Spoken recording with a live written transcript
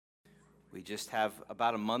We just have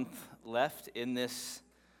about a month left in this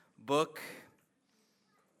book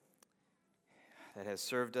that has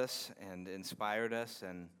served us and inspired us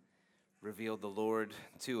and revealed the Lord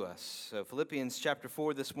to us. So Philippians chapter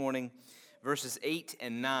 4 this morning, verses 8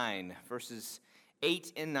 and 9. Verses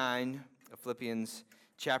 8 and 9 of Philippians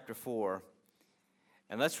chapter 4.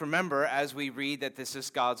 And let's remember as we read that this is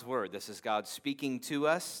God's word. This is God speaking to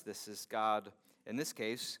us. This is God, in this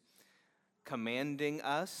case, commanding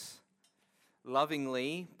us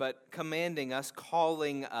lovingly, but commanding us,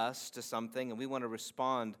 calling us to something, and we want to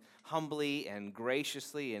respond humbly and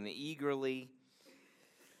graciously and eagerly,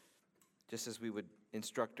 just as we would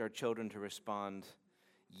instruct our children to respond,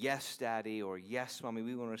 yes, Daddy, or yes, Mommy.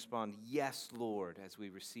 We want to respond, yes, Lord, as we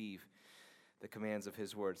receive the commands of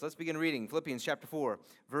his words. Let's begin reading Philippians chapter 4,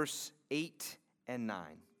 verse 8 and 9.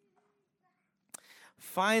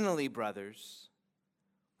 Finally, brothers,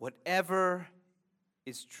 whatever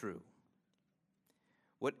is true,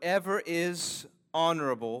 whatever is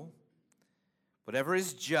honorable, whatever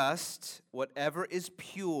is just, whatever is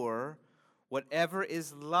pure, whatever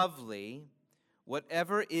is lovely,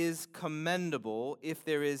 whatever is commendable, if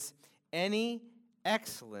there is any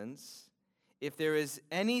excellence, if there is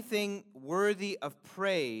anything worthy of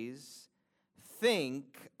praise,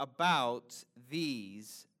 think about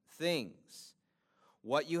these things.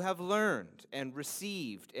 What you have learned and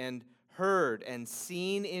received and heard and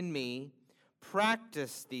seen in me,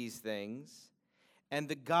 practice these things, and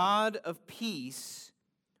the God of peace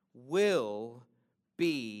will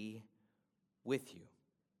be with you.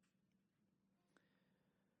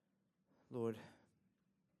 Lord,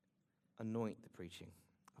 anoint the preaching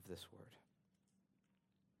of this word.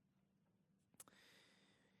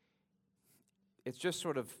 It's just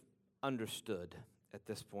sort of understood at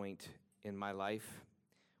this point in my life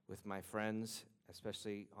with my friends,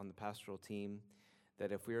 especially on the pastoral team,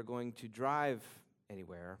 that if we are going to drive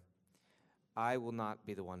anywhere, I will not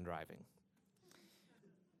be the one driving.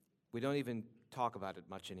 We don't even talk about it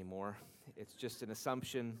much anymore. It's just an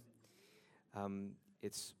assumption.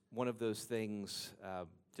 It's one of those things,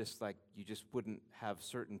 just like you just wouldn't have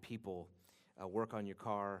certain people work on your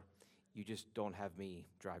car. You just don't have me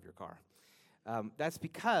drive your car. That's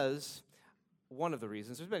because one of the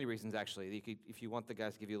reasons, there's many reasons actually, if you want the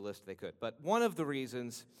guys to give you a list, they could. But one of the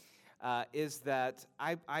reasons is that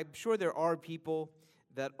I'm sure there are people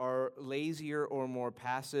that are lazier or more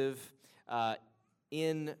passive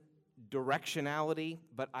in directionality,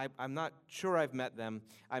 but I'm not sure I've met them.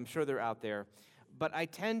 I'm sure they're out there. But I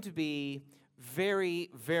tend to be very,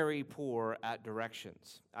 very poor at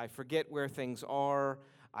directions. I forget where things are.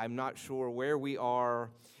 I'm not sure where we are.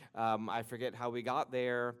 I forget how we got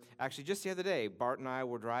there. Actually, just the other day, Bart and I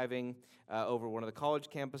were driving over one of the college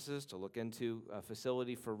campuses to look into a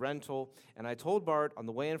facility for rental, and I told Bart on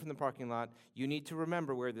the way in from the parking lot, you need to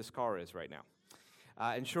remember where this car is right now.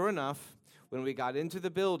 And sure enough, when we got into the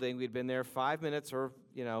building, we'd been there 5 minutes or,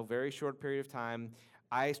 very short period of time,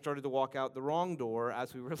 I started to walk out the wrong door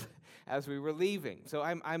as we were leaving. So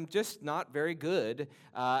I'm just not very good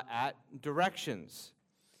at directions.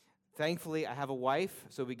 Thankfully, I have a wife,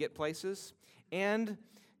 so we get places, and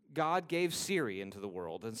God gave Siri into the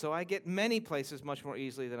world, and so I get many places much more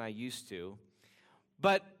easily than I used to.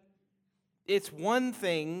 But it's one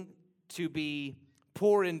thing to be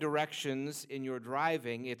poor in directions in your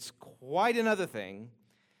driving. It's quite another thing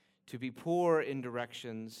to be poor in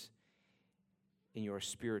directions in your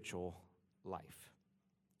spiritual life.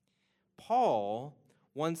 Paul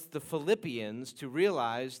wants the Philippians to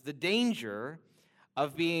realize the danger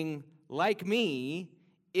of being like me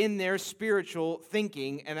in their spiritual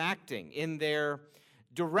thinking and acting, in their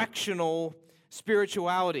directional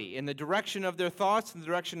spirituality, in the direction of their thoughts and the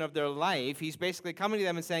direction of their life. He's basically coming to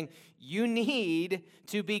them and saying, you need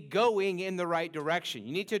to be going in the right direction.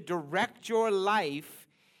 You need to direct your life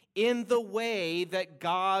in the way that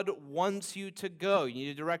God wants you to go. You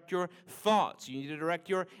need to direct your thoughts. You need to direct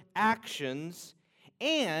your actions.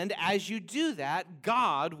 And as you do that,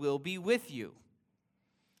 God will be with you.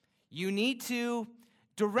 You need to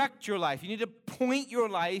direct your life. You need to point your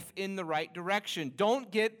life in the right direction. Don't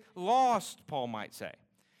get lost, Paul might say.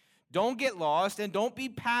 Don't get lost, and don't be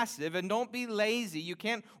passive, and don't be lazy. You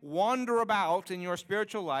can't wander about in your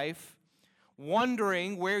spiritual life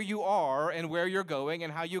wondering where you are and where you're going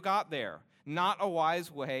and how you got there. Not a wise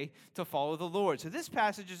way to follow the Lord. So this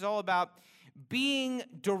passage is all about being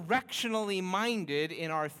directionally minded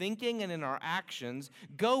in our thinking and in our actions,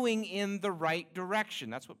 going in the right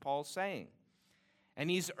direction. That's what Paul's saying. And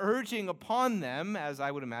he's urging upon them, as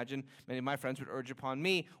I would imagine many of my friends would urge upon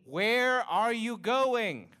me, where are you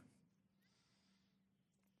going?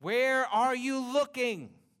 Where are you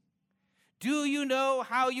looking? Do you know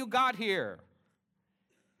how you got here?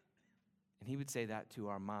 And he would say that to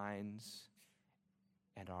our minds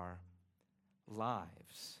and our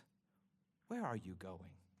lives. Where are you going?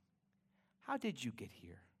 How did you get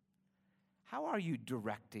here? How are you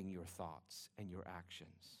directing your thoughts and your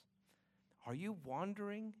actions? Are you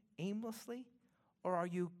wandering aimlessly, or are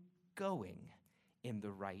you going in the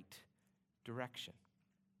right direction?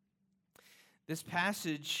 This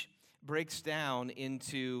passage breaks down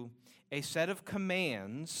into a set of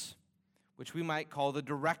commands which we might call the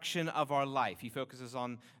direction of our life. He focuses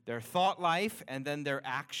on their thought life and then their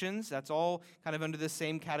actions. That's all kind of under the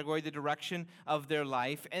same category, the direction of their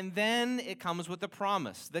life. And then it comes with the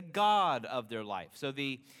promise, the God of their life. So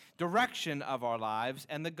the direction of our lives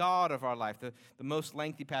and the God of our life. The most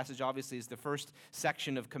lengthy passage, obviously, is the first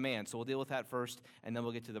section of commands. So we'll deal with that first, and then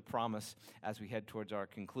we'll get to the promise as we head towards our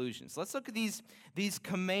conclusions. Let's look at these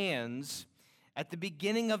commands at the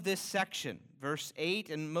beginning of this section. Verse 8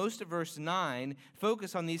 and most of verse 9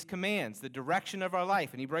 focus on these commands, the direction of our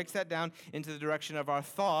life. And he breaks that down into the direction of our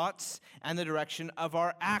thoughts and the direction of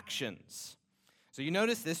our actions. So you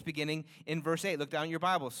notice this beginning in verse 8. Look down in your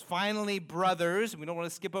Bibles. Finally, brothers, we don't want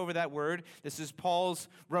to skip over that word. This is Paul's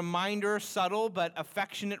reminder, subtle but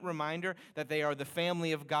affectionate reminder that they are the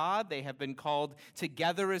family of God. They have been called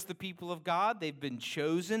together as the people of God. They've been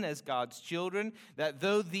chosen as God's children. That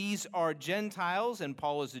though these are Gentiles and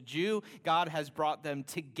Paul is a Jew, God has brought them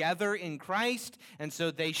together in Christ. And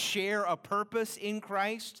so they share a purpose in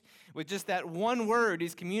Christ. With just that one word,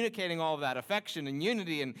 he's communicating all of that affection and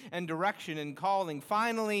unity and direction and calling.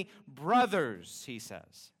 Finally, brothers, he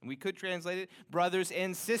says. And we could translate it brothers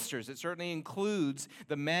and sisters. It certainly includes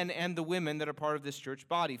the men and the women that are part of this church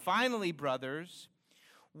body. Finally, brothers,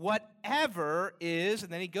 whatever is,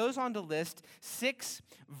 and then he goes on to list 6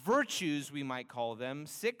 virtues, we might call them,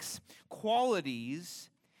 6 qualities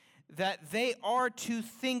that they are to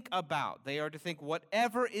think about. They are to think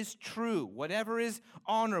whatever is true, whatever is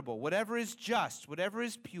honorable, whatever is just, whatever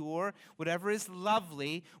is pure, whatever is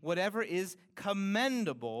lovely, whatever is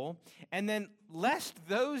commendable. And then, lest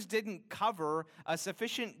those didn't cover a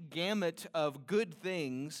sufficient gamut of good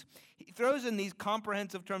things, he throws in these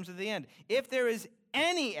comprehensive terms at the end. If there is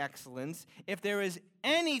any excellence, if there is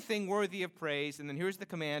anything worthy of praise, and then here's the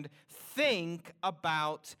command, think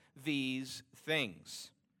about these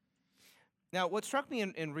things. Now, what struck me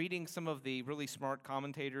in reading some of the really smart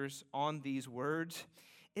commentators on these words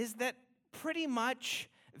is that pretty much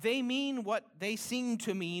they mean what they seem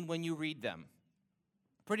to mean when you read them.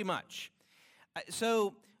 Pretty much.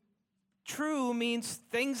 So, true means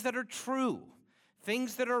things that are true,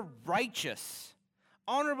 things that are righteous.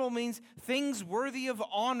 Honorable means things worthy of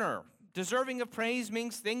honor. Deserving of praise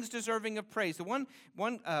means things deserving of praise. The one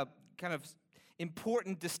kind of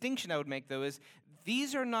important distinction I would make, though, is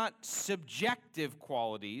these are not subjective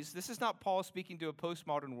qualities. This is not Paul speaking to a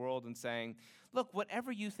postmodern world and saying, look,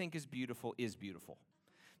 whatever you think is beautiful is beautiful.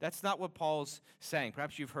 That's not what Paul's saying.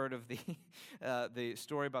 Perhaps you've heard of the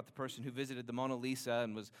story about the person who visited the Mona Lisa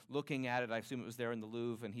and was looking at it. I assume it was there in the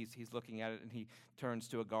Louvre, and he's looking at it, and he turns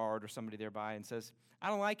to a guard or somebody nearby and says, I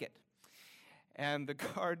don't like it. And the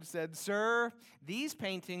guard said, sir, these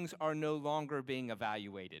paintings are no longer being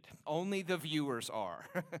evaluated. Only the viewers are.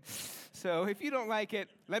 So if you don't like it,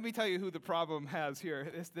 let me tell you who the problem has here.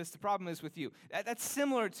 The problem is with you. That's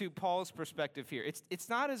similar to Paul's perspective here. It's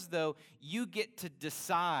not as though you get to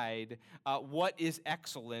decide what is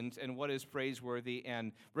excellent and what is praiseworthy,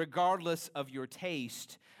 and regardless of your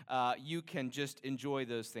taste, you can just enjoy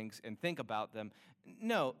those things and think about them.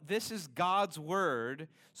 No, this is God's word.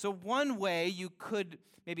 So one way you could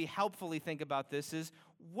maybe helpfully think about this is,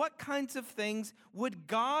 what kinds of things would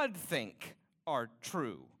God think are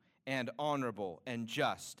true and honorable and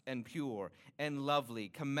just and pure and lovely,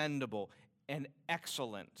 commendable and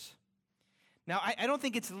excellent? Now, I don't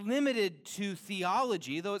think it's limited to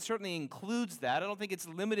theology, though it certainly includes that. I don't think it's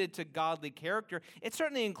limited to godly character. It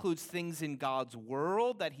certainly includes things in God's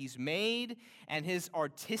world that he's made and his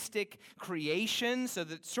artistic creation, so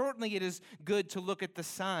that certainly it is good to look at the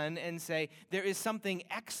sun and say, there is something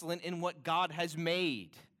excellent in what God has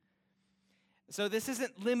made. So this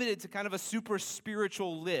isn't limited to kind of a super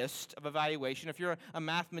spiritual list of evaluation. If you're a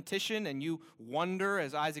mathematician and you wonder,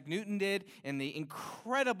 as Isaac Newton did, in the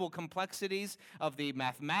incredible complexities of the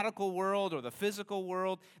mathematical world or the physical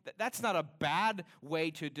world, that's not a bad way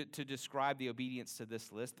to describe the obedience to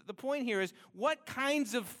this list. The point here is, what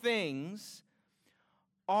kinds of things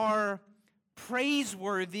are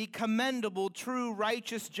praiseworthy, commendable, true,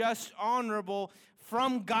 righteous, just, honorable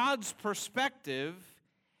from God's perspective?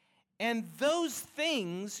 And those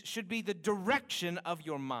things should be the direction of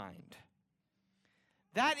your mind.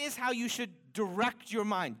 That is how you should direct your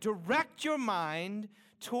mind. Direct your mind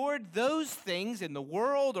toward those things in the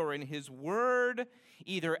world or in His Word,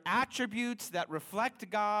 either attributes that reflect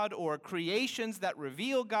God or creations that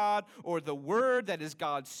reveal God or the Word that is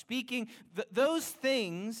God speaking. Those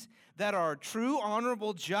things that are true,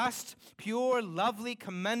 honorable, just, pure, lovely,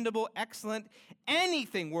 commendable, excellent,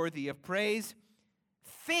 anything worthy of praise,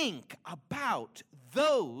 think about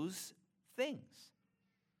those things.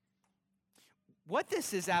 What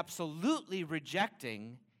this is absolutely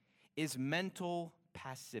rejecting is mental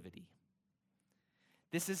passivity.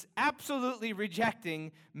 This is absolutely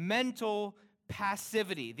rejecting mental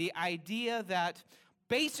passivity. The idea that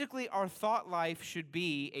basically our thought life should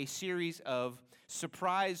be a series of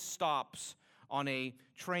surprise stops on a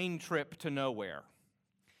train trip to nowhere.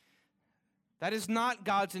 That is not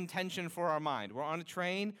God's intention for our mind. We're on a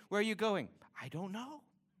train. Where are you going? I don't know.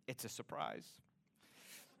 It's a surprise.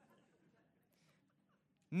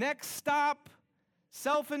 Next stop,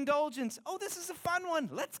 self-indulgence. Oh, this is a fun one.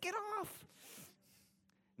 Let's get off.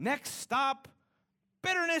 Next stop,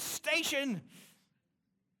 bitterness station.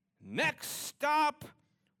 Next stop,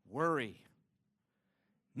 worry.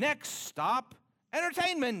 Next stop,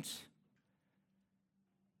 entertainment.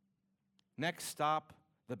 Next stop,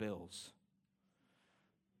 the bills.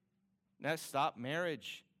 Next stop,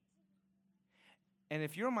 marriage. And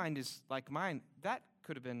if your mind is like mine, that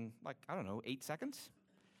could have been 8 seconds.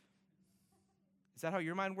 Is that how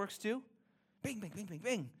your mind works too? Bing, bing, bing, bing,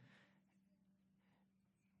 bing.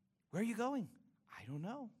 Where are you going? I don't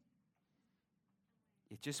know.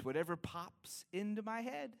 It's just whatever pops into my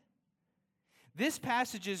head. This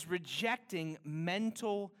passage is rejecting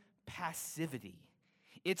mental passivity.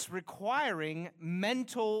 It's requiring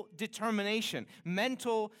mental determination,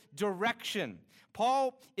 mental direction.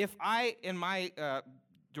 Paul, if I, in my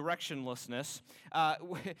directionlessness,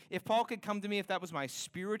 if Paul could come to me, if that was my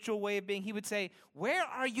spiritual way of being, he would say, where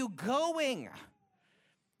are you going?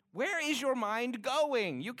 Where is your mind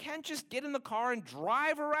going? You can't just get in the car and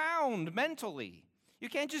drive around mentally. You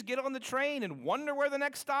can't just get on the train and wonder where the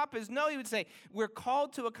next stop is. No, he would say, we're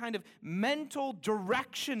called to a kind of mental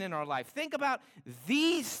direction in our life. Think about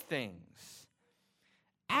these things.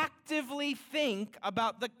 Actively think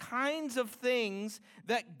about the kinds of things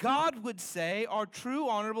that God would say are true,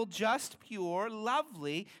 honorable, just, pure,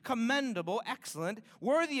 lovely, commendable, excellent,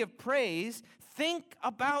 worthy of praise. Think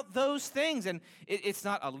about those things. And it's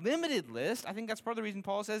not a limited list. I think that's part of the reason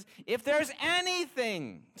Paul says, if there's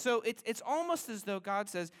anything. So it's almost as though God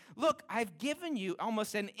says, look, I've given you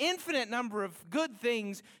almost an infinite number of good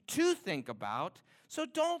things to think about, so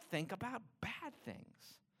don't think about bad things.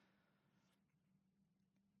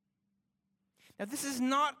 Now, this is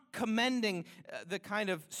not commending the kind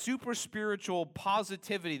of super spiritual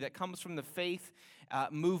positivity that comes from the faith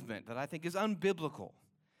movement that I think is unbiblical.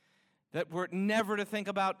 That we're never to think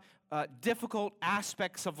about difficult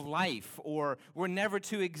aspects of life, or we're never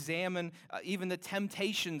to examine even the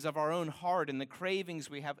temptations of our own heart and the cravings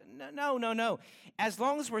we have. No. As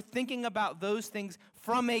long as we're thinking about those things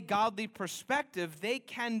from a godly perspective, they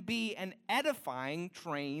can be an edifying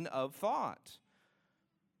train of thought.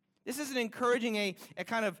 This isn't encouraging a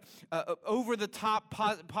kind of over-the-top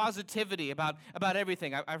positivity about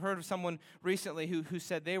everything. I've heard of someone recently who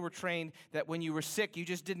said they were trained that when you were sick, you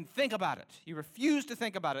just didn't think about it. You refused to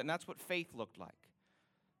think about it, and that's what faith looked like.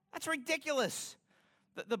 That's ridiculous.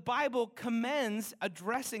 The Bible commends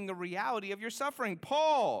addressing the reality of your suffering.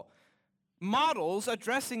 Paul models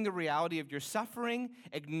addressing the reality of your suffering,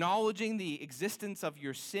 acknowledging the existence of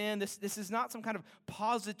your sin. This is not some kind of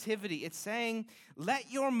positivity. It's saying,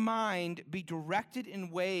 let your mind be directed in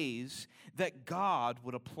ways that God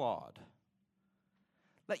would applaud.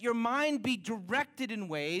 Let your mind be directed in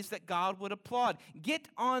ways that God would applaud. Get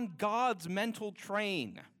on God's mental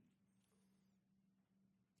train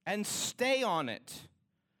and stay on it.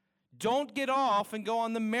 Don't get off and go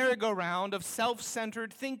on the merry-go-round of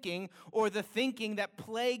self-centered thinking, or the thinking that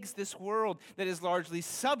plagues this world that is largely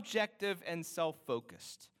subjective and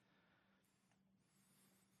self-focused.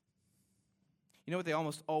 You know what they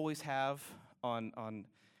almost always have on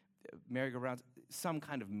merry-go-rounds? Some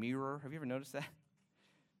kind of mirror. Have you ever noticed that?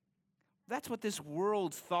 That's what this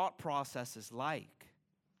world's thought process is like.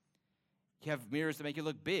 You have mirrors that make you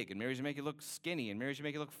look big, and mirrors that make you look skinny, and mirrors that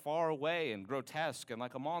make you look far away and grotesque and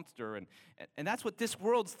like a monster. And that's what this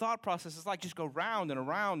world's thought process is like. Just go round and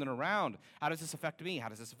around and around. How does this affect me? How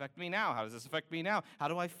does this affect me now? How does this affect me now? How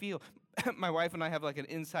do I feel? My wife and I have like an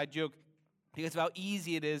inside joke because of how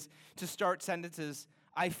easy it is to start sentences,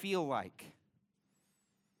 I feel like.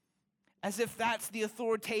 As if that's the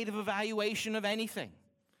authoritative evaluation of anything.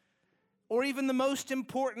 or even the most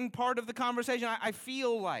important part of the conversation. I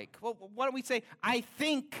feel like. Well, why don't we say, I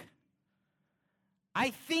think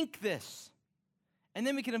this. And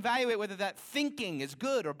then we can evaluate whether that thinking is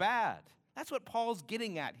good or bad. That's what Paul's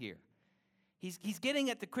getting at here. He's getting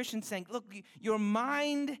at the Christian saying, look, your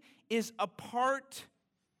mind is a part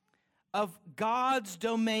of God's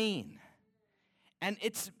domain. And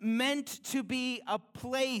it's meant to be a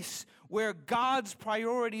place where God's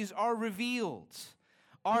priorities are revealed.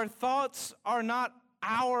 Our thoughts are not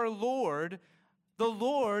our Lord. The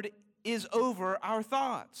Lord is over our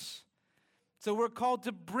thoughts. So we're called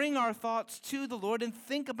to bring our thoughts to the Lord and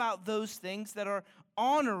think about those things that are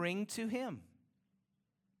honoring to Him.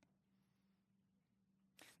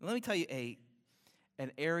 Let me tell you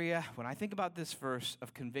an area, when I think about this verse,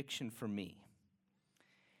 of conviction for me.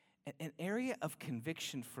 An area of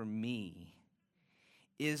conviction for me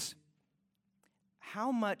is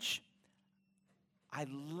how much I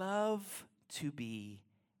love to be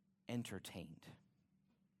entertained.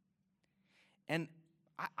 And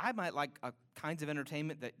I might like kinds of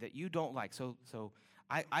entertainment that you don't like. So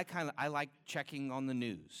I like checking on the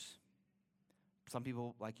news. Some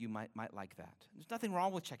people like you might like that. There's nothing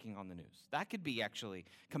wrong with checking on the news. That could be actually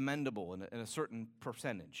commendable in a certain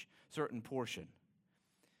percentage, certain portion.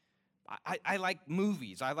 I like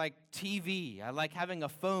movies. I like TV. I like having a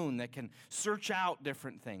phone that can search out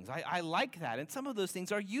different things. I like that. And some of those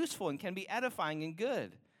things are useful and can be edifying and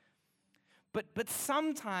good. But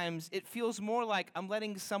sometimes it feels more like I'm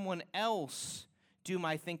letting someone else do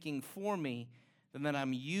my thinking for me than that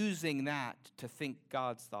I'm using that to think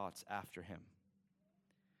God's thoughts after Him.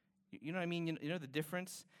 You know what I mean? You know the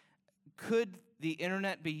difference? Could the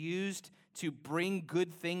internet be used to bring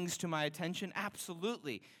good things to my attention?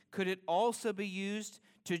 Absolutely. Could it also be used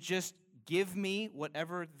to just give me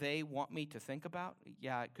whatever they want me to think about?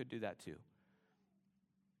 Yeah, it could do that too.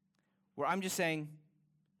 Where I'm just saying,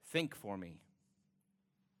 think for me.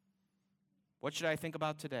 What should I think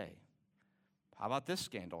about today? How about this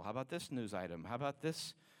scandal? How about this news item? How about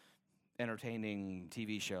this entertaining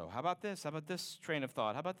TV show? How about this? How about this train of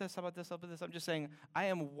thought? How about this? How about this? How about this? I'm just saying, I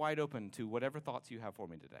am wide open to whatever thoughts you have for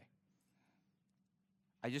me today.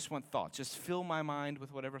 I just want thoughts. Just fill my mind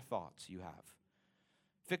with whatever thoughts you have.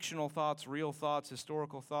 Fictional thoughts, real thoughts,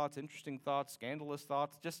 historical thoughts, interesting thoughts, scandalous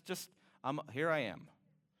thoughts. Here I am.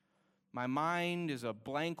 My mind is a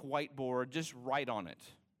blank whiteboard. Just write on it.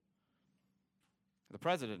 The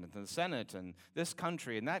president and the Senate and this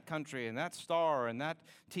country and that star and that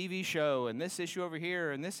TV show and this issue over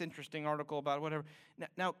here and this interesting article about whatever.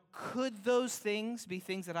 Now, could those things be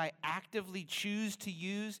things that I actively choose to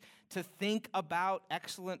use to think about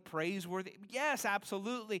excellent, praiseworthy? Yes,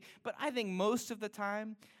 absolutely. But I think most of the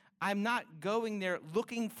time, I'm not going there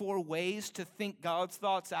looking for ways to think God's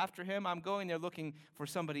thoughts after Him. I'm going there looking for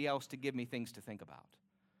somebody else to give me things to think about.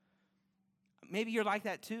 Maybe you're like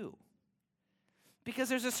that too. Because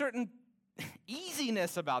there's a certain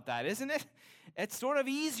easiness about that, isn't it? It's sort of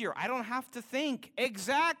easier. I don't have to think.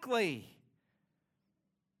 Exactly.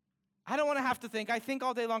 I don't want to have to think. I think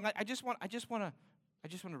all day long. I just want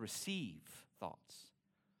to receive thoughts.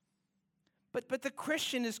 But the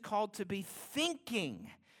Christian is called to be thinking,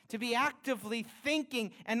 to be actively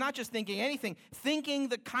thinking, and not just thinking anything, thinking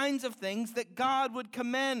the kinds of things that God would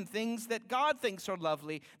commend, things that God thinks are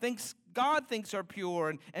lovely, things God thinks are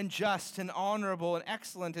pure and just and honorable and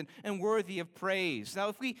excellent and worthy of praise. Now,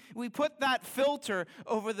 if we put that filter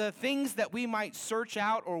over the things that we might search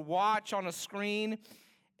out or watch on a screen,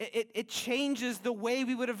 it changes the way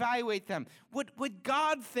we would evaluate them. Would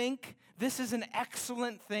God think this is an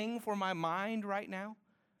excellent thing for my mind right now?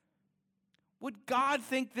 Would God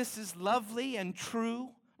think this is lovely and true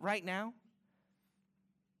right now?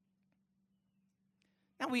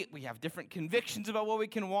 Now, we have different convictions about what we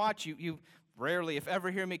can watch. You rarely, if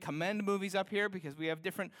ever, hear me commend movies up here because we have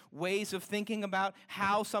different ways of thinking about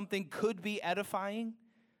how something could be edifying.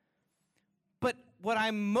 But what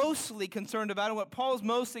I'm mostly concerned about and what Paul's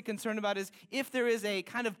mostly concerned about is if there is a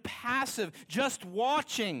kind of passive, just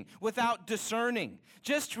watching without discerning,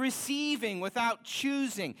 just receiving without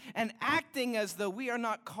choosing, and acting as though we are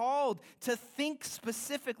not called to think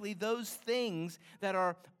specifically those things that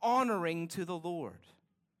are honoring to the Lord.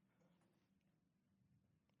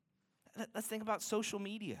 Let's think about social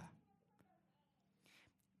media.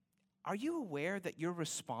 Are you aware that you're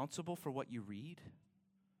responsible for what you read?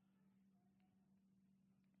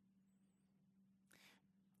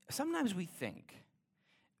 Sometimes we think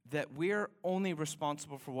that we're only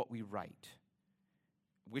responsible for what we write,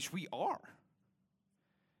 which we are.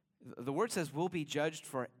 The word says we'll be judged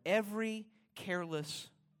for every careless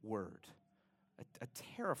word. A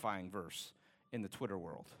terrifying verse in the Twitter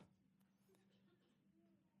world.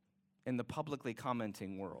 in the publicly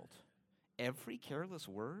commenting world. Every careless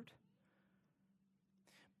word.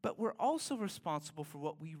 But we're also responsible for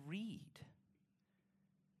what we read.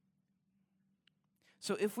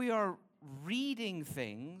 So if we are reading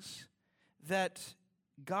things that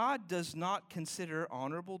God does not consider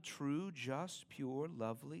honorable, true, just, pure,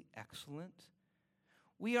 lovely, excellent,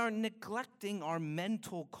 we are neglecting our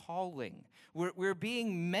mental calling. We're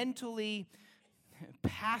being mentally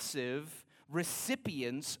passive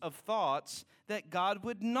recipients of thoughts that God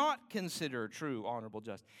would not consider true, honorable,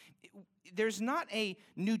 just. There's not a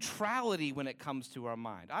neutrality when it comes to our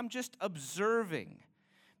mind. I'm just observing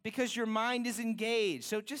because your mind is engaged.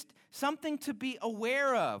 So just something to be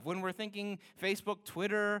aware of when we're thinking Facebook,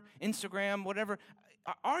 Twitter, Instagram, whatever.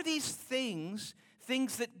 Are these things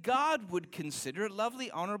that God would consider lovely,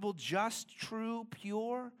 honorable, just, true,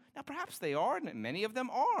 pure? Now, perhaps they are, and many of them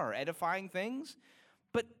are edifying things.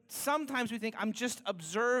 But sometimes we think, I'm just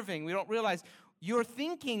observing. We don't realize you're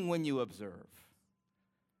thinking when you observe.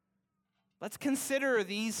 Let's consider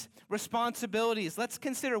these responsibilities. Let's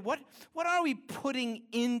consider what are we putting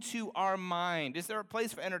into our mind? Is there a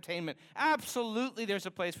place for entertainment? Absolutely there's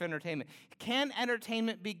a place for entertainment. Can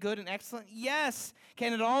entertainment be good and excellent? Yes.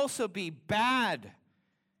 Can it also be bad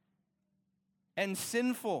and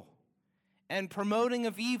sinful and promoting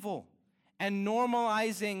of evil and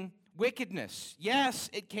normalizing wickedness? Yes,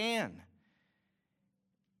 it can.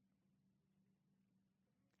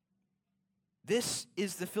 This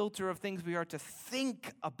is the filter of things we are to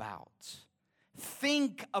think about.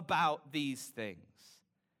 Think about these things.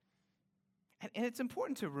 And it's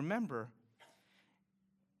important to remember,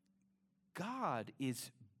 God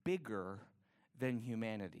is bigger than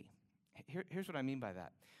humanity. Here's what I mean by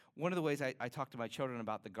that. One of the ways I talk to my children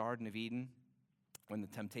about the Garden of Eden when the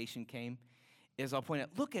temptation came is I'll point out,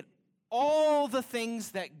 look at all the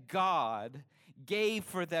things that God gave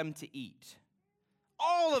for them to eat.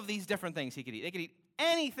 All of these different things he could eat. They could eat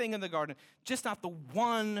anything in the garden, just not the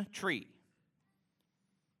one tree.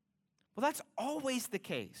 Well, that's always the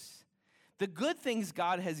case. The good things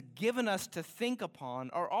God has given us to think upon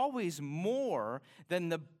are always more than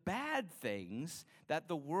the bad things that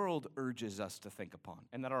the world urges us to think upon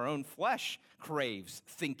and that our own flesh craves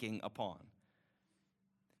thinking upon.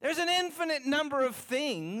 There's an infinite number of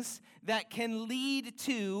things that can lead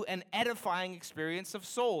to an edifying experience of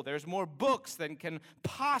soul. There's more books than can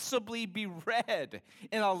possibly be read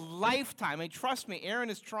in a lifetime. I mean, trust me, Aaron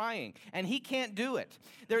is trying, and he can't do it.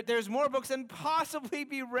 There's more books than possibly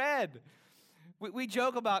be read. We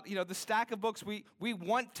joke about, the stack of books we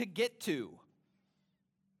want to get to.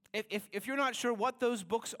 If you're not sure what those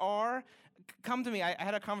books are, come to me. I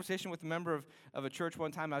had a conversation with a member of a church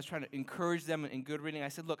one time. I was trying to encourage them in good reading. I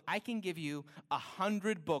said, look, I can give you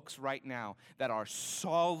 100 books right now that are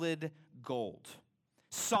solid gold.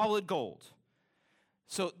 Solid gold.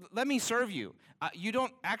 So let me serve you. I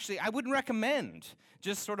wouldn't recommend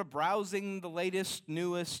just sort of browsing the latest,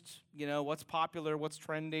 newest, what's popular, what's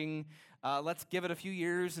trending. Let's give it a few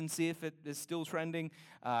years and see if it is still trending.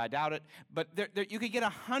 I doubt it. But you could get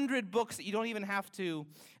 100 books that you don't even have to,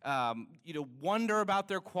 wonder about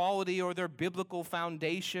their quality or their biblical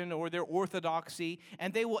foundation or their orthodoxy,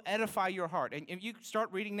 and they will edify your heart. And if you start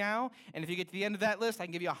reading now, and if you get to the end of that list, I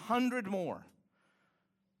can give you 100 more.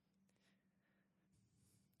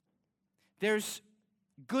 There's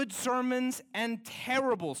good sermons and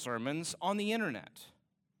terrible sermons on the internet.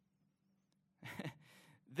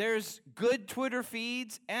 There's good Twitter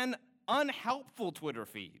feeds and unhelpful Twitter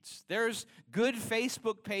feeds. There's good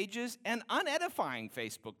Facebook pages and unedifying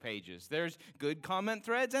Facebook pages. There's good comment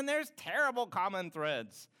threads and there's terrible comment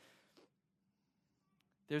threads.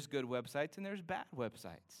 There's good websites and there's bad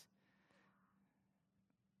websites.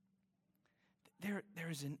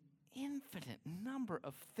 There's an infinite number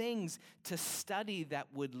of things to study that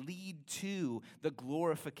would lead to the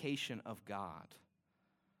glorification of God.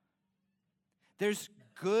 There's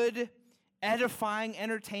good, edifying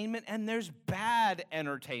entertainment, and there's bad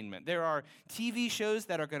entertainment. There are TV shows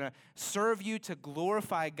that are going to serve you to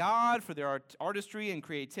glorify God for their artistry and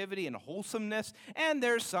creativity and wholesomeness, and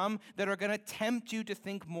there's some that are going to tempt you to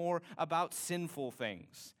think more about sinful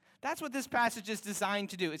things. That's what this passage is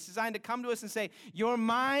designed to do. It's designed to come to us and say, your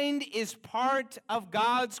mind is part of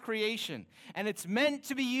God's creation, and it's meant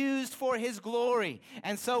to be used for His glory.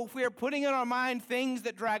 And so if we are putting in our mind things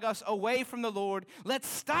that drag us away from the Lord, let's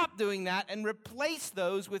stop doing that and replace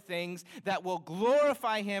those with things that will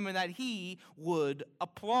glorify Him and that He would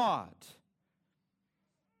applaud.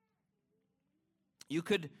 You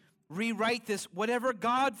could rewrite this, whatever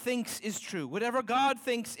God thinks is true, whatever God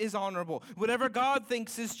thinks is honorable, whatever God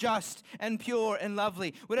thinks is just and pure and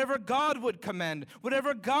lovely, whatever God would commend,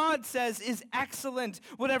 whatever God says is excellent,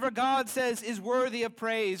 whatever God says is worthy of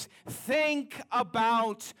praise, think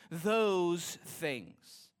about those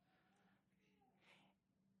things.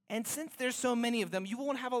 And since there's so many of them, you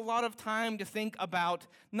won't have a lot of time to think about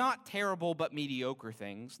not terrible but mediocre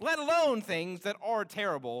things, let alone things that are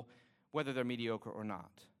terrible, whether they're mediocre or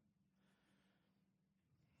not.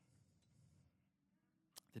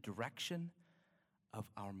 The direction of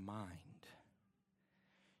our mind.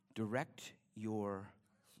 Direct your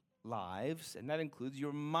lives, and that includes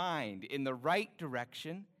your mind, in the right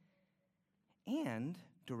direction, and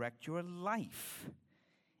direct your life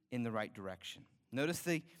in the right direction. Notice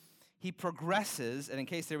he progresses, and in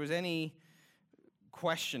case there was any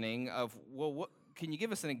questioning of, well, what, can you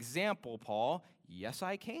give us an example, Paul? Yes,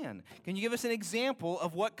 I can. Can you give us an example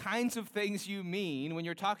of what kinds of things you mean when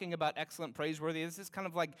you're talking about excellent, praiseworthy? Is this kind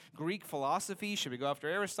of like Greek philosophy? Should we go after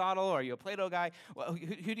Aristotle? Are you a Plato guy? Well,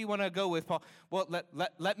 who do you want to go with, Paul? Well,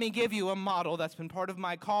 let me give you a model. That's been part of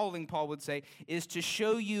my calling, Paul would say, is to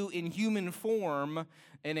show you in human form,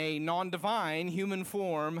 in a non-divine human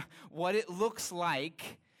form, what it looks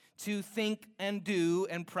like to think and do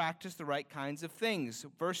and practice the right kinds of things.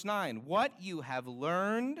 Verse 9, what you have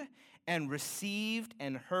learned and received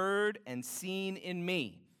and heard and seen in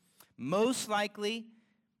me. Most likely,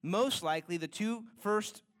 the two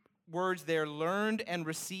first words there, learned and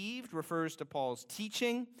received, refers to Paul's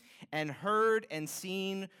teaching, and heard and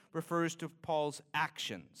seen refers to Paul's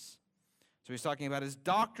actions. So he's talking about his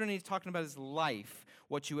doctrine, he's talking about his life.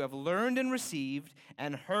 What you have learned and received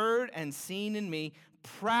and heard and seen in me,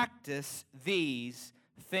 practice these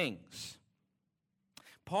things.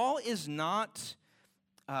 Paul is not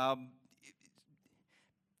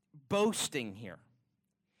boasting here.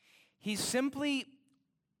 He's simply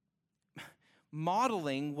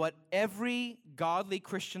modeling what every godly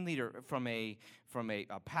Christian leader, from a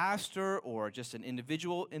pastor or just an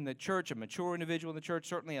individual in the church, a mature individual in the church,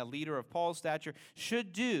 certainly a leader of Paul's stature,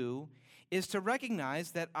 should do, is to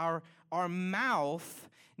recognize that our mouth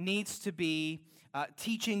needs to be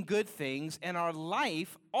teaching good things, and our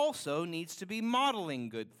life also needs to be modeling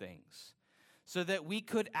good things, so that we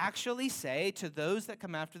could actually say to those that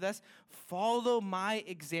come after us, follow my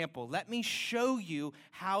example. Let me show you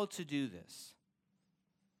how to do this.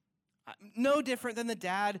 No different than the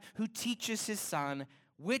dad who teaches his son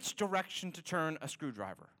which direction to turn a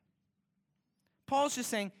screwdriver. Paul's just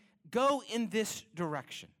saying, go in this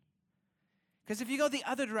direction. Because if you go the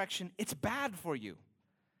other direction, it's bad for you.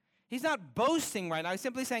 He's not boasting right now. He's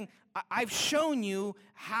simply saying, I've shown you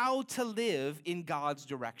how to live in God's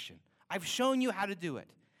direction. I've shown you how to do it.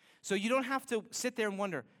 So you don't have to sit there and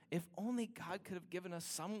wonder, if only God could have given us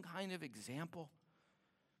some kind of example.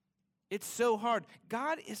 It's so hard.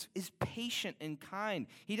 God is patient and kind.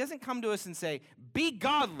 He doesn't come to us and say, be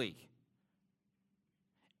godly,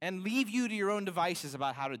 and leave you to your own devices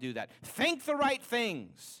about how to do that. Think the right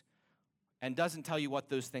things, and doesn't tell you what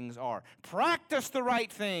those things are. Practice the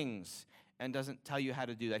right things, and doesn't tell you how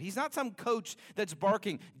to do that. He's not some coach that's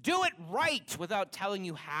barking, do it right, without telling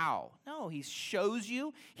you how. No, he shows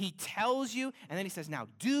you, he tells you, and then he says, now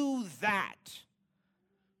do that.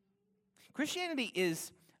 Christianity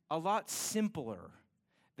is a lot simpler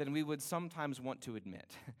than we would sometimes want to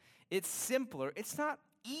admit. It's simpler. It's not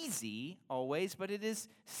easy always, but it is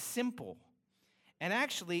simple. And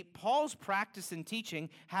actually, Paul's practice and teaching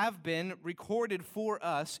have been recorded for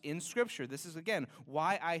us in Scripture. This is, again,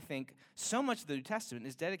 why I think so much of the New Testament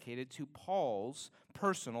is dedicated to Paul's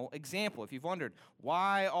personal example. If you've wondered,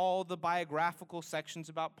 why all the biographical sections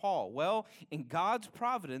about Paul? Well, in God's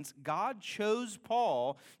providence, God chose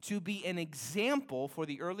Paul to be an example for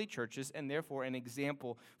the early churches and therefore an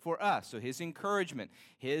example for us. So his encouragement,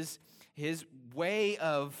 his way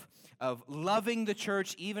of loving the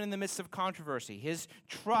church even in the midst of controversy, his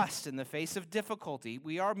trust in the face of difficulty,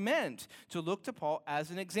 we are meant to look to Paul as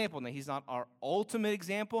an example. Now, he's not our ultimate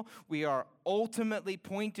example. We are ultimately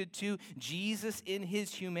pointed to Jesus in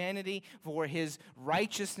his humanity, for his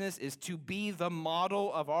righteousness is to be the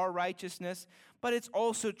model of our righteousness. But it's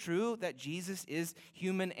also true that Jesus is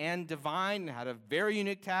human and divine and had a very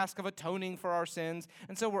unique task of atoning for our sins.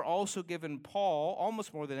 And so we're also given Paul,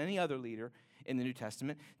 almost more than any other leader in the New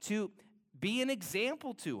Testament, to be an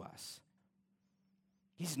example to us.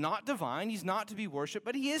 He's not divine, he's not to be worshipped,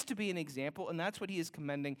 but he is to be an example, and that's what he is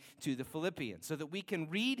commending to the Philippians, so that we can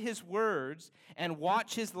read his words and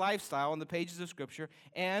watch his lifestyle on the pages of Scripture,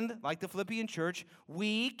 and, like the Philippian church,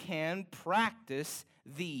 we can practice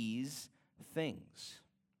these things.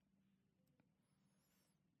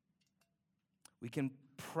 We can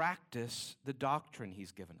practice the doctrine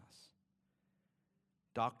he's given us.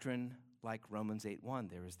 Doctrine like Romans 8:1,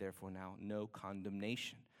 there is therefore now no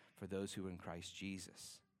condemnation for those who are in Christ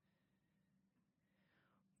Jesus.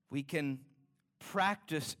 We can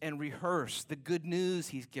practice and rehearse the good news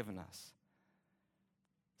he's given us,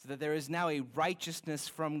 so that there is now a righteousness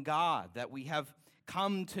from God that we have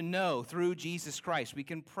come to know through Jesus Christ. We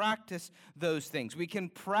can practice those things. We can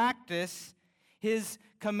practice his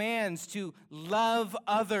commands to love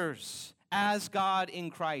others as God in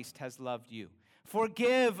Christ has loved you.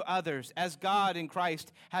 Forgive others as God in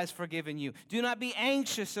Christ has forgiven you. Do not be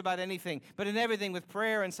anxious about anything, but in everything with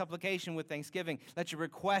prayer and supplication with thanksgiving, let your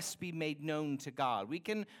requests be made known to God. We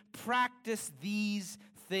can practice these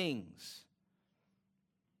things.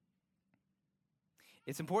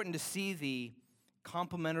 It's important to see the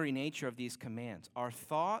complementary nature of these commands. Our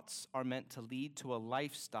thoughts are meant to lead to a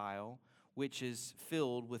lifestyle which is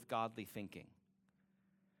filled with godly thinking.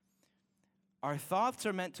 Our thoughts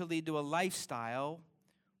are meant to lead to a lifestyle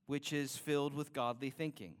which is filled with godly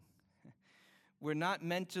thinking. We're not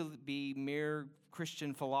meant to be mere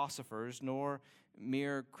Christian philosophers nor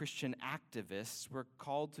mere Christian activists. We're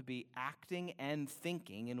called to be acting and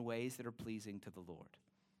thinking in ways that are pleasing to the Lord.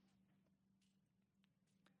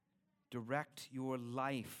 Direct your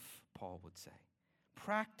life, Paul would say.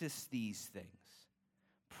 Practice these things.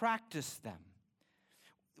 Practice them.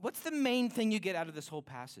 What's the main thing you get out of this whole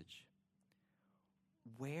passage?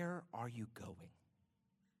 Where are you going?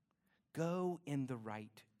 Go in the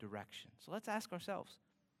right direction. So let's ask ourselves,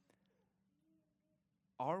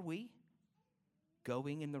 are we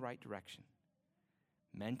going in the right direction?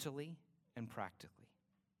 Mentally and practically.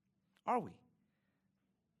 Are we?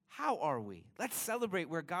 How are we? Let's celebrate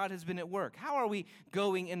where God has been at work. How are we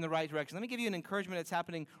going in the right direction? Let me give you an encouragement that's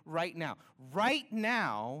happening right now. Right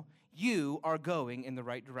now, you are going in the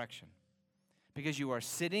right direction because you are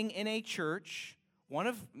sitting in a church, one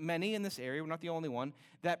of many in this area, we're not the only one,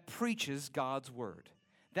 that preaches God's word.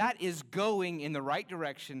 That is going in the right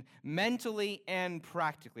direction mentally and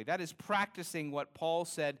practically. That is practicing what Paul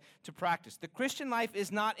said to practice. The Christian life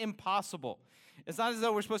is not impossible. It's not as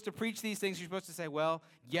though we're supposed to preach these things. You're supposed to say, well,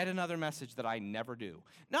 yet another message that I never do.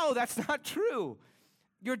 No, that's not true.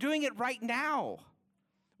 You're doing it right now.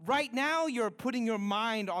 Right now, you're putting your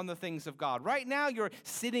mind on the things of God. Right now, you're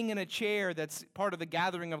sitting in a chair that's part of the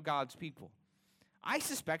gathering of God's people. I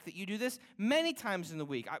suspect that you do this many times in the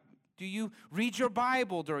week. Do you read your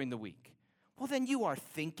Bible during the week? Well, then you are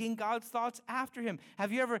thinking God's thoughts after him.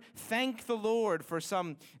 Have you ever thanked the Lord for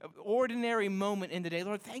some ordinary moment in the day?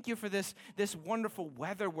 Lord, thank you for this wonderful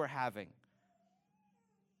weather we're having.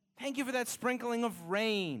 Thank you for that sprinkling of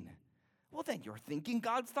rain. Well, then you're thinking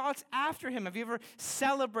God's thoughts after him. Have you ever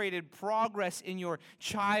celebrated progress in your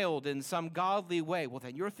child in some godly way? Well,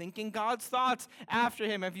 then you're thinking God's thoughts after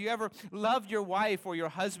him. Have you ever loved your wife or your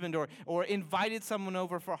husband or invited someone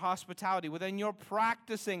over for hospitality? Well, then you're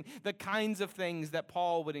practicing the kinds of things that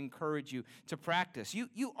Paul would encourage you to practice.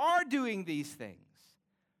 You are doing these things.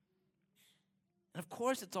 And of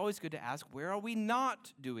course, it's always good to ask, where are we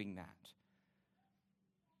not doing that?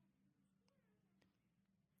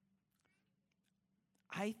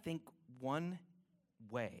 I think one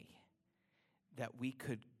way that we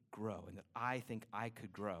could grow, and that I think I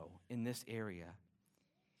could grow in this area,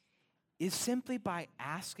 is simply by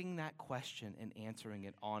asking that question and answering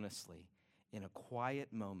it honestly in a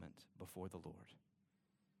quiet moment before the Lord.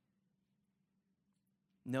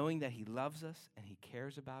 Knowing that he loves us and he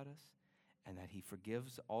cares about us and that he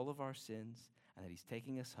forgives all of our sins and that he's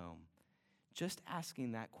taking us home. Just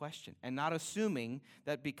asking that question and not assuming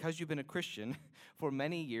that because you've been a Christian for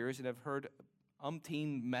many years and have heard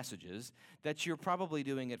umpteen messages that you're probably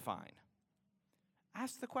doing it fine.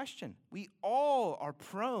 Ask the question. We all are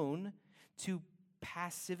prone to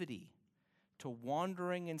passivity, to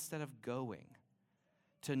wandering instead of going,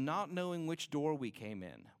 to not knowing which door we came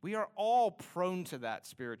in. We are all prone to that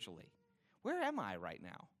spiritually. Where am I right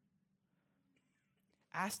now?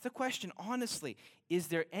 Ask the question honestly, is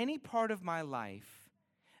there any part of my life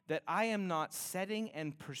that I am not setting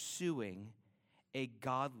and pursuing a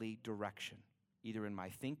godly direction, either in my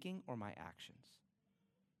thinking or my actions?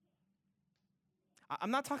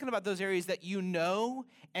 I'm not talking about those areas that you know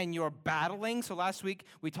and you're battling. So last week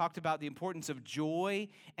we talked about the importance of joy,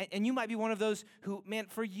 and you might be one of those who, man,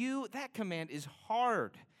 for you, that command is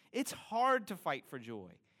hard. It's hard to fight for joy.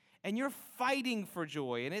 And you're fighting for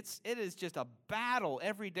joy, and it is just a battle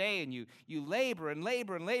every day, and you labor and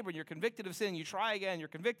labor and labor, and you're convicted of sin, you try again, you're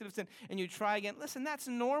convicted of sin, and you try again. Listen, that's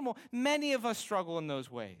normal. Many of us struggle in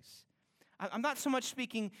those ways. I'm not so much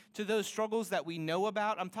speaking to those struggles that we know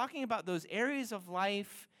about. I'm talking about those areas of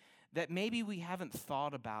life that maybe we haven't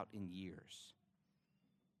thought about in years.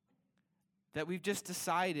 That we've just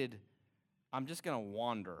decided, I'm just going to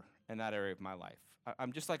wander in that area of my life.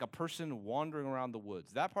 I'm just like a person wandering around the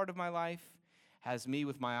woods. That part of my life has me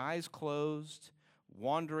with my eyes closed,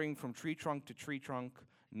 wandering from tree trunk to tree trunk,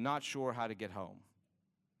 not sure how to get home.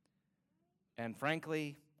 And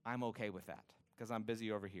frankly, I'm okay with that because I'm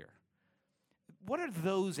busy over here. What are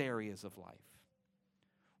those areas of life?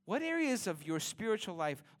 What areas of your spiritual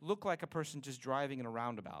life look like a person just driving in a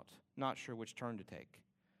roundabout, not sure which turn to take,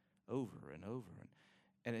 over and over,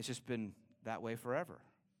 and it's just been that way forever?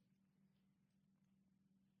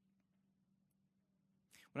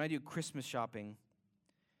 When I do Christmas shopping,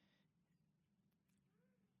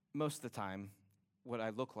 most of the time, what I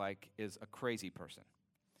look like is a crazy person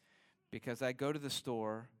because I go to the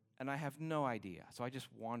store and I have no idea, so I just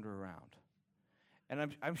wander around.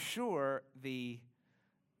 And I'm sure the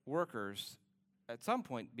workers at some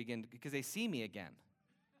point begin, because they see me again.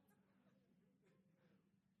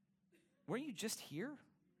 Weren't you just here?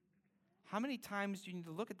 How many times do you need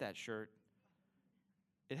to look at that shirt?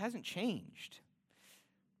 It hasn't changed.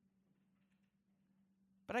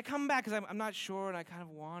 But I come back because I'm not sure, and I kind of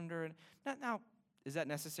wander. And now, is that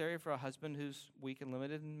necessary for a husband who's weak and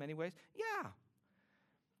limited in many ways? Yeah.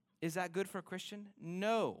 Is that good for a Christian?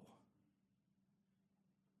 No.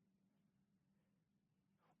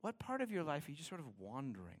 What part of your life are you just sort of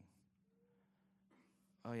wandering?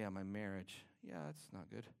 Oh, yeah, my marriage. Yeah, that's not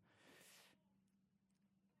good.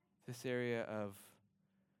 This area of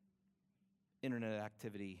internet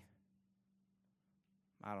activity,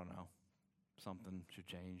 I don't know. Something should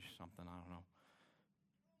change, something, I don't know.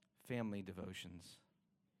 Family devotions,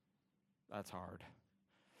 that's hard.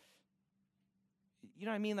 You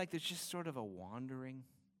know what I mean? Like there's just sort of a wandering.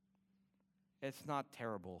 It's not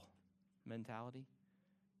terrible mentality.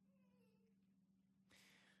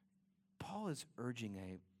 Paul is urging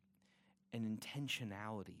an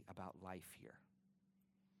intentionality about life here.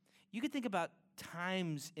 You could think about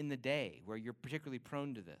times in the day where you're particularly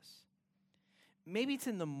prone to this. Maybe it's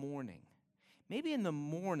in the morning. Maybe in the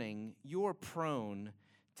morning you're prone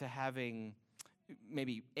to having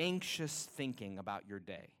maybe anxious thinking about your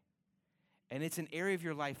day. And it's an area of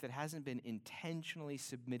your life that hasn't been intentionally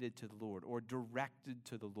submitted to the Lord or directed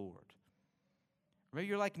to the Lord. Or maybe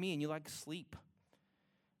you're like me and you like sleep.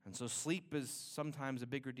 And so sleep is sometimes a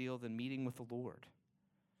bigger deal than meeting with the Lord.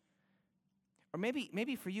 Or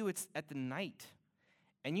maybe for you it's at the night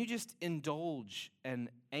and you just indulge an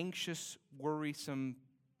anxious, worrisome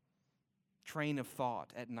train of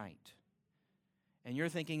thought at night. And your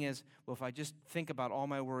thinking is, well, if I just think about all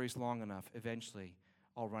my worries long enough, eventually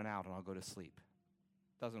I'll run out and I'll go to sleep.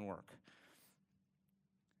 Doesn't work.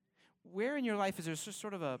 Where in your life is there just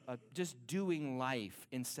sort of a just doing life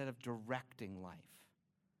instead of directing life?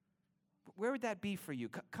 Where would that be for you?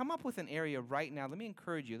 Come up with an area right now. Let me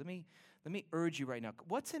encourage you. Let me urge you right now.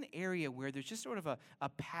 What's an area where there's just sort of a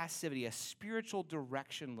passivity, a spiritual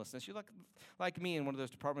directionlessness? You're like me in one of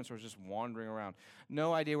those department stores just wandering around.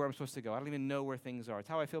 No idea where I'm supposed to go. I don't even know where things are. It's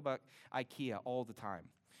how I feel about IKEA all the time.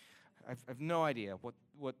 I've no idea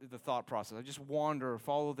what the thought process. I just wander,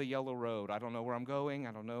 follow the yellow road. I don't know where I'm going.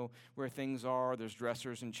 I don't know where things are. There's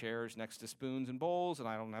dressers and chairs next to spoons and bowls, and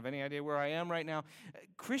I don't have any idea where I am right now.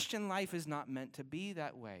 Christian life is not meant to be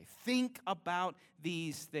that way. Think about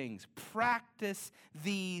these things. Practice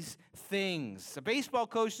these things. A baseball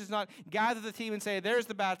coach does not gather the team and say, there's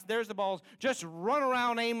the bats, there's the balls, just run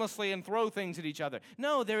around aimlessly and throw things at each other.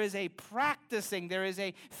 No, there is a practicing, there is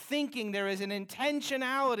a thinking, there is an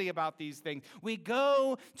intentionality about these things. We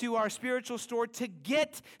go to our spiritual store to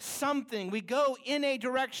get something. We go in a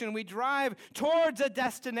direction. We drive towards a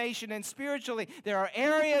destination. And spiritually, there are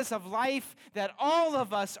areas of life that all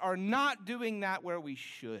of us are not doing that where we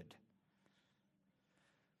should.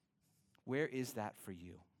 Where is that for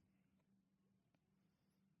you?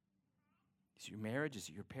 Is it your marriage? Is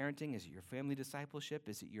it your parenting? Is it your family discipleship?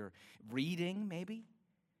 Is it your reading, maybe?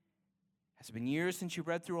 Has it been years since you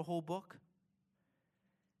read through a whole book?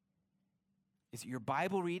 Is it your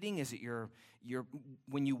Bible reading? Is it your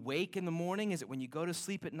when you wake in the morning? Is it when you go to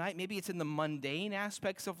sleep at night? Maybe it's in the mundane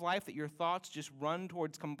aspects of life that your thoughts just run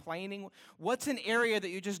towards complaining. What's an area that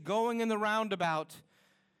you're just going in the roundabout?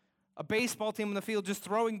 A baseball team in the field just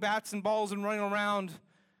throwing bats and balls and running around.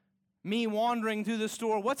 Me wandering through the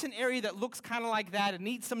store. What's an area that looks kind of like that and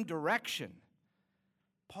needs some direction?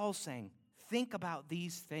 Paul's saying, think about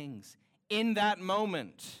these things in that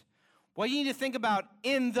moment. What do you need to think about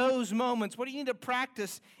in those moments? What do you need to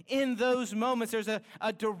practice in those moments? There's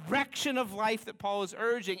a direction of life that Paul is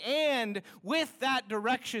urging. And with that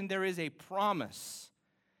direction, there is a promise.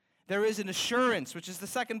 There is an assurance, which is the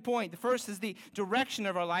second point. The first is the direction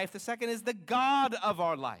of our life. The second is the God of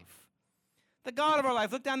our life. The God of our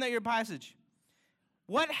life. Look down at your passage.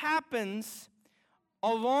 What happens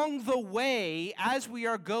along the way as we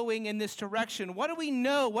are going in this direction? What do we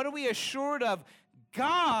know? What are we assured of?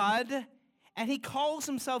 God, and he calls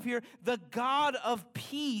himself here, the God of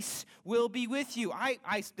peace will be with you.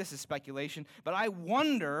 This is speculation, but I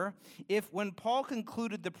wonder if when Paul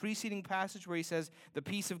concluded the preceding passage where he says, the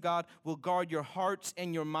peace of God will guard your hearts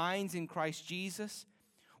and your minds in Christ Jesus,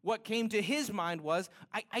 what came to his mind was,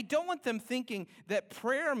 I don't want them thinking that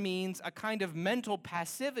prayer means a kind of mental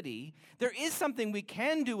passivity. There is something we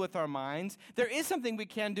can do with our minds. There is something we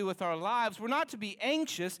can do with our lives. We're not to be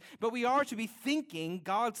anxious, but we are to be thinking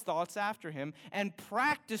God's thoughts after him and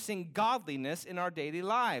practicing godliness in our daily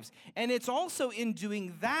lives. And it's also in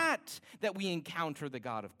doing that that we encounter the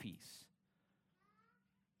God of peace.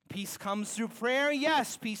 Peace comes through prayer,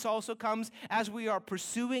 yes. Peace also comes as we are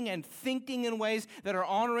pursuing and thinking in ways that are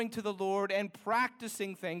honoring to the Lord and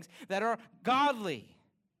practicing things that are godly.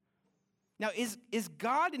 Now, is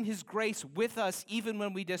God in his grace with us even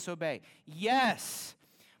when we disobey? Yes.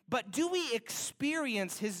 But do we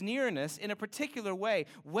experience his nearness in a particular way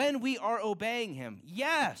when we are obeying him?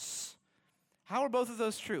 Yes. How are both of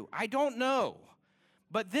those true? I don't know.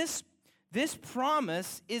 But this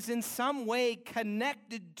promise is in some way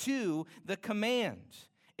connected to the command.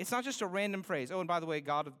 It's not just a random phrase. Oh, and by the way,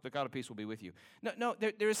 the God of peace will be with you. No,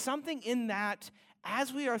 there is something in that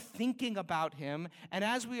as we are thinking about him and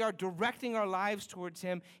as we are directing our lives towards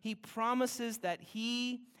him, he promises that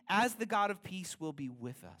he, as the God of peace, will be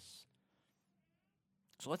with us.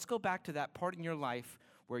 So let's go back to that part in your life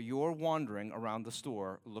where you're wandering around the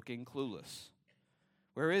store looking clueless.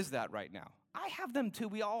 Where is that right now? I have them too.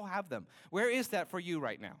 We all have them. Where is that for you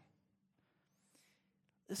right now?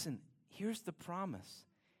 Listen, here's the promise.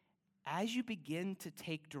 As you begin to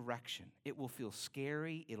take direction, it will feel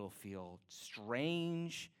scary. It'll feel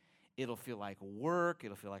strange. It'll feel like work.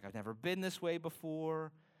 It'll feel like I've never been this way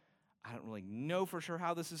before. I don't really know for sure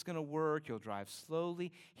how this is going to work. You'll drive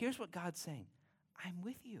slowly. Here's what God's saying. I'm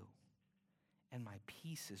with you, and my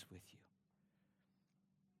peace is with you.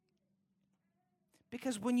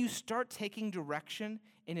 Because when you start taking direction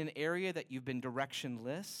in an area that you've been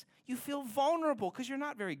directionless, you feel vulnerable because you're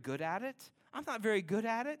not very good at it. I'm not very good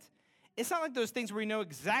at it. It's not like those things where we know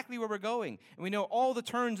exactly where we're going and we know all the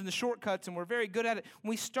turns and the shortcuts and we're very good at it. When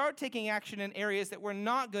we start taking action in areas that we're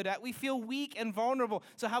not good at, we feel weak and vulnerable.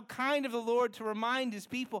 So how kind of the Lord to remind his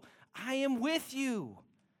people, I am with you.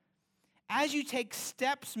 As you take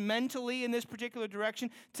steps mentally in this particular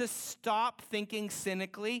direction to stop thinking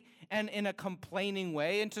cynically and in a complaining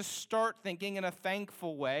way and to start thinking in a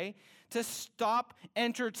thankful way, to stop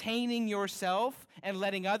entertaining yourself and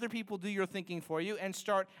letting other people do your thinking for you and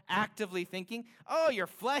start actively thinking, oh, your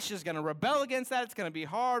flesh is going to rebel against that. It's going to be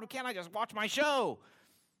hard. Can't I just watch my show?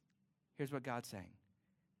 Here's what God's saying.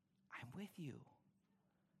 I'm with you.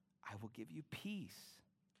 I will give you peace.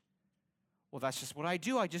 Well, that's just what I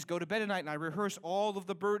do. I just go to bed at night and I rehearse all of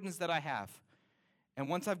the burdens that I have. And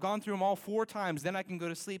once I've gone through them all 4 times, then I can go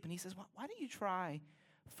to sleep. And he says, why don't you try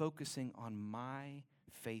focusing on my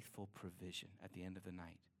faithful provision at the end of the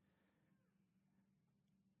night?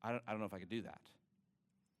 I don't know if I could do that.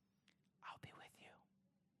 I'll be with you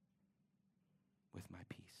with my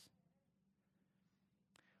peace.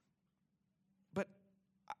 But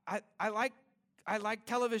I like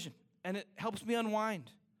television, and it helps me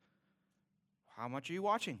unwind. How much are you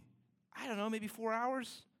watching? I don't know, maybe 4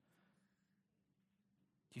 hours.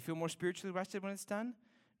 Do you feel more spiritually rested when it's done?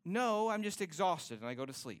 No, I'm just exhausted and I go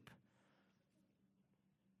to sleep.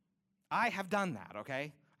 I have done that,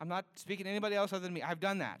 okay? I'm not speaking to anybody else other than me. I've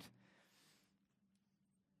done that.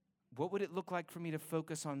 What would it look like for me to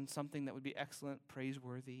focus on something that would be excellent,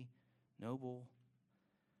 praiseworthy, noble?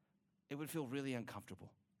 It would feel really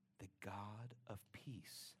uncomfortable. The God of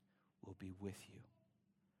peace will be with you.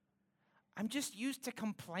 I'm just used to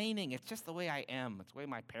complaining. It's just the way I am. It's the way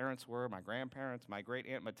my parents were, my grandparents, my great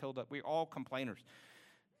aunt Matilda. We're all complainers.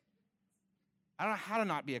 I don't know how to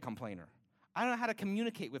not be a complainer. I don't know how to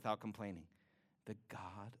communicate without complaining. The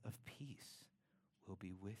God of peace will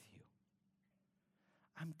be with you.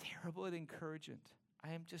 I'm terrible at encouragement.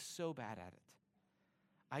 I am just so bad at it.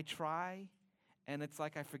 I try, and it's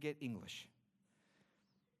like I forget English.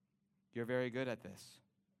 You're very good at this.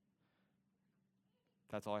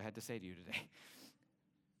 That's all I had to say to you today.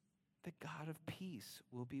 The God of peace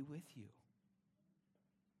will be with you.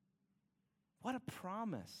 What a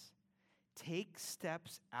promise. Take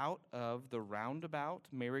steps out of the roundabout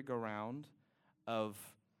merry-go-round of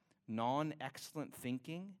non-excellent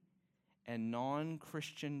thinking and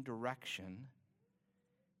non-Christian direction.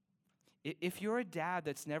 If you're a dad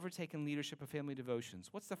that's never taken leadership of family devotions,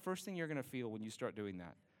 what's the first thing you're going to feel when you start doing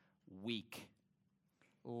that? Weak,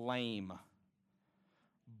 lame,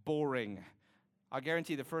 boring. I'll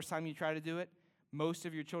guarantee the first time you try to do it, most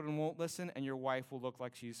of your children won't listen, and your wife will look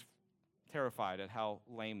like she's terrified at how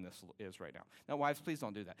lame this is right now. Now, wives, please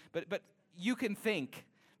don't do that. But you can think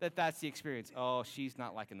that that's the experience. Oh, she's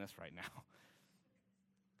not liking this right now.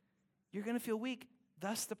 You're going to feel weak.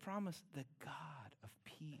 Thus the promise, the God of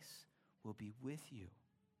peace will be with you.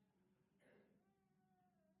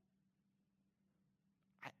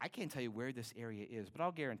 I can't tell you where this area is, but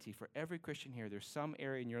I'll guarantee for every Christian here, there's some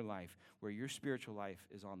area in your life where your spiritual life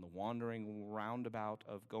is on the wandering roundabout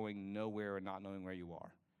of going nowhere and not knowing where you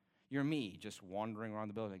are. You're me, just wandering around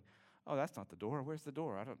the building. Oh, that's not the door. Where's the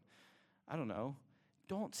door? I don't know.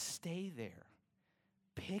 Don't stay there.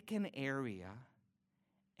 Pick an area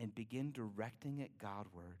and begin directing it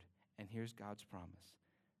Godward. And here's God's promise.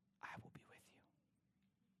 I will be with you.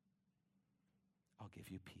 I'll give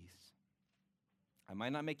you peace. I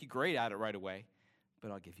might not make you great at it right away,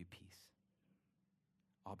 but I'll give you peace.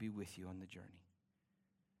 I'll be with you on the journey.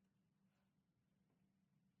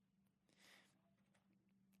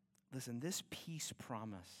 Listen, this peace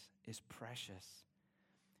promise is precious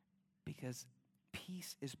because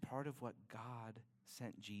peace is part of what God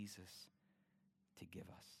sent Jesus to give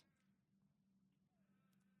us.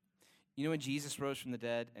 You know, when Jesus rose from the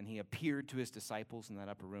dead and he appeared to his disciples in that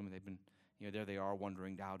upper room, and they've been, there they are,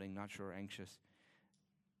 wondering, doubting, not sure, anxious.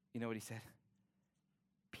 You know what he said?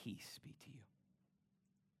 Peace be to you.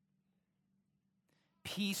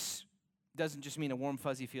 Peace doesn't just mean a warm,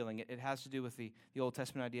 fuzzy feeling. It has to do with the Old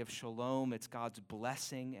Testament idea of shalom. It's God's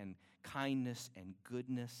blessing and kindness and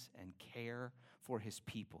goodness and care for his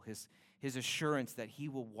people, his assurance that he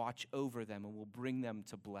will watch over them and will bring them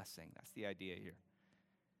to blessing. That's the idea here.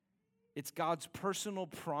 It's God's personal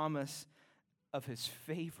promise of his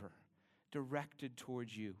favor directed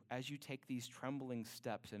towards you as you take these trembling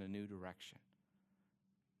steps in a new direction.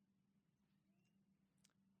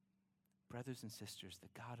 Brothers and sisters, the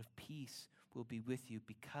God of peace will be with you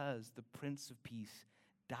because the Prince of Peace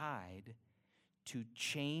died to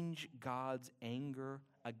change God's anger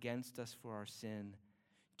against us for our sin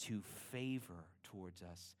to favor towards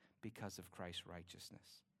us because of Christ's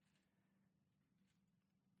righteousness.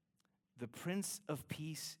 The Prince of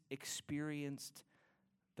Peace experienced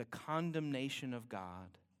the condemnation of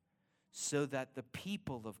God so that the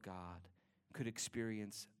people of God could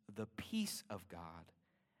experience the peace of God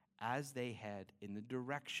as they head in the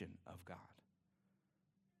direction of God.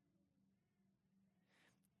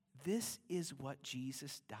 This is what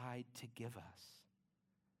Jesus died to give us.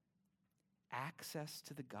 Access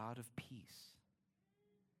to the God of peace.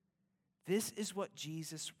 This is what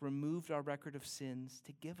Jesus removed our record of sins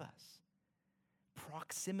to give us.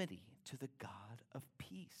 Proximity to the God of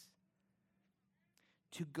peace.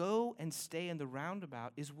 To go and stay in the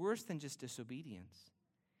roundabout is worse than just disobedience.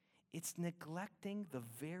 It's neglecting the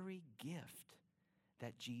very gift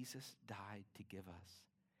that Jesus died to give us.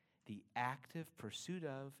 The active pursuit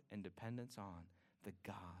of and dependence on the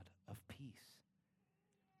God of peace.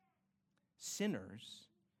 Sinners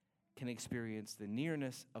can experience the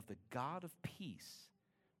nearness of the God of peace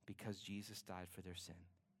because Jesus died for their sin.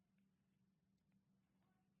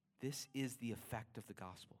 This is the effect of the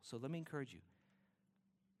gospel. So let me encourage you.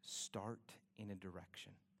 Start in a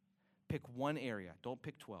direction. Pick one area. Don't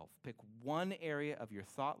pick 12. Pick one area of your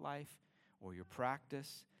thought life or your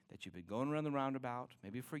practice that you've been going around the roundabout,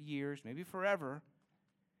 maybe for years, maybe forever.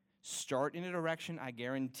 Start in a direction I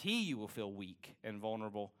guarantee you will feel weak and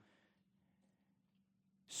vulnerable.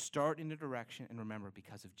 Start in a direction, and remember,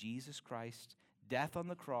 because of Jesus Christ's death on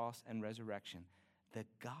the cross and resurrection, the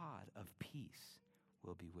God of peace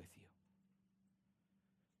will be with you.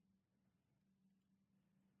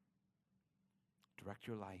 Direct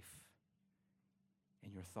your life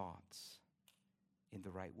and your thoughts in the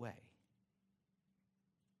right way,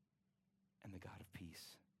 and the God of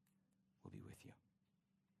peace will be with you.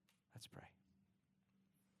 Let's pray.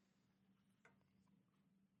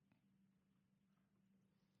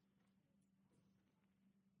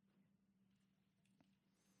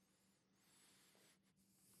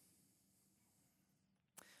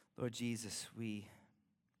 Lord Jesus, we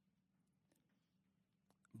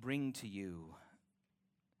bring to you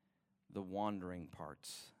the wandering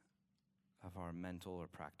parts of our mental or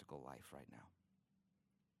practical life right now.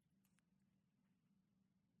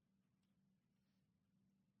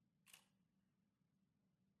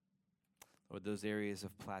 Lord, those areas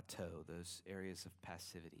of plateau, those areas of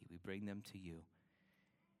passivity, we bring them to you.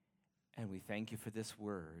 And we thank you for this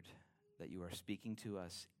word that you are speaking to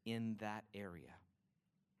us in that area.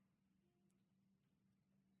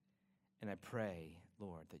 And I pray,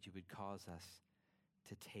 Lord, that you would cause us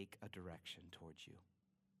to take a direction towards you.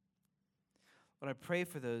 Lord, I pray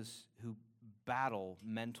for those who battle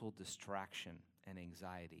mental distraction and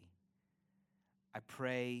anxiety. I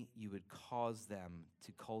pray you would cause them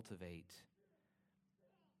to cultivate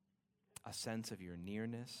a sense of your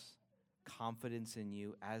nearness, confidence in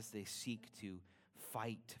you as they seek to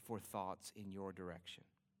fight for thoughts in your direction.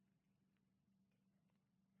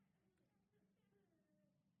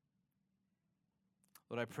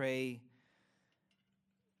 Lord, I pray,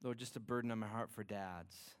 Lord, just a burden on my heart for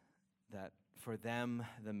dads, that for them,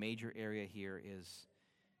 the major area here is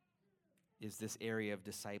this area of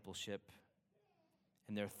discipleship,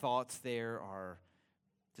 and their thoughts there are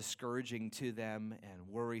discouraging to them and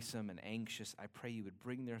worrisome and anxious. I pray you would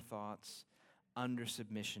bring their thoughts under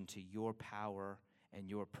submission to your power and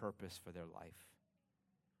your purpose for their life.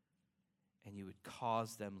 And you would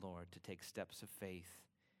cause them, Lord, to take steps of faith,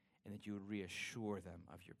 and that you would reassure them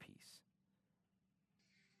of your peace.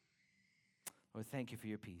 Lord, thank you for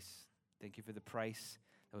your peace. Thank you for the price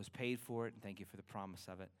that was paid for it, and thank you for the promise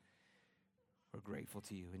of it. We're grateful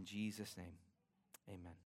to you. In Jesus' name, amen.